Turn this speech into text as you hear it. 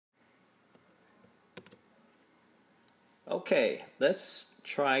Okay, let's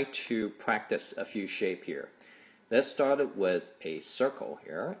try to practice a few shapes here. Let's start with a circle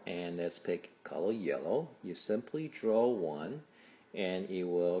here, and let's pick color yellow. You simply draw one, and it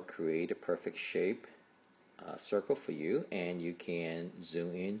will create a perfect shape circle for you, and you can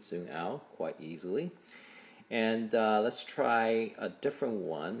zoom in, zoom out quite easily. And let's try a different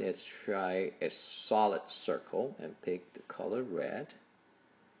one. Let's try a solid circle and pick the color red.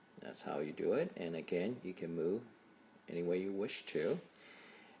 That's how you do it. And again, you can move any way you wish to.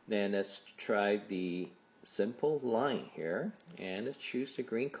 Then let's try the simple line here, and let's choose the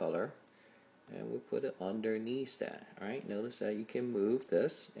green color, and we'll put it underneath that. Alright, notice that you can move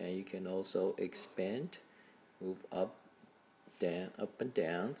this, and you can also expand, move up, down, up and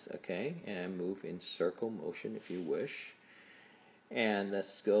down, okay, and move in circle motion if you wish. And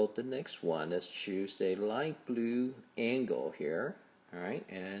let's go to the next one. Let's choose a light blue angle here. Alright,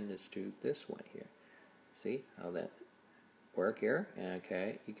 and let's do this one here. See how that work here?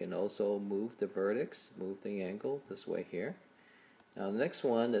 Okay, you can also move the vertex, move the angle this way here. Now the next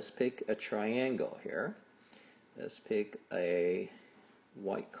one, let's pick a triangle here. Let's pick a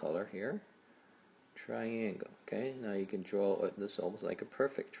white color here. Triangle. Okay, now you can draw this almost like a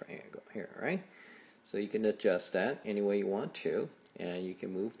perfect triangle here, right? So you can adjust that any way you want to, and you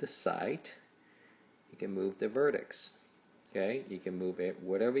can move the side, you can move the vertex. Okay, you can move it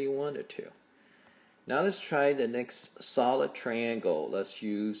whatever you want it to. Now let's try the next solid triangle. Let's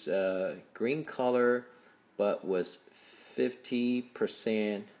use green color, but with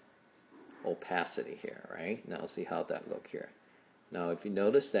 50% opacity here, right? Now see how that look here. Now if you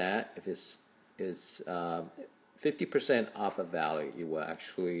notice that, if it's 50% off a value, you will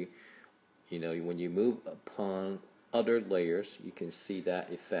actually, when you move upon other layers, you can see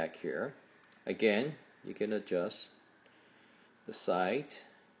that effect here. Again, you can adjust the side,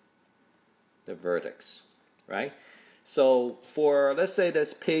 the vertex, right? So for, let's say,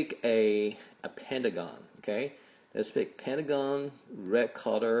 let's pick a pentagon, okay? Let's pick pentagon, red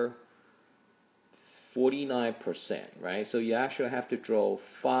color, 49%, right? So you actually have to draw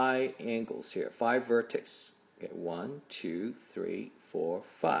 5 angles here, 5 vertices. Okay, 1, 2, 3, 4,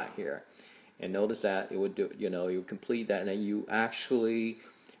 5 here. And notice that it would do, you complete that, and then you actually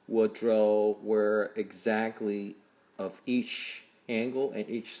will draw where exactly of each angle and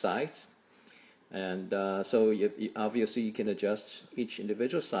each side. And so obviously you can adjust each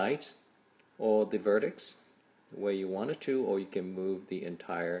individual side or the vertex the way you want it to, or you can move the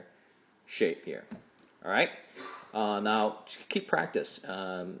entire shape here. Alright, now keep practice.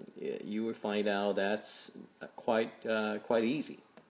 You will find out that's quite easy.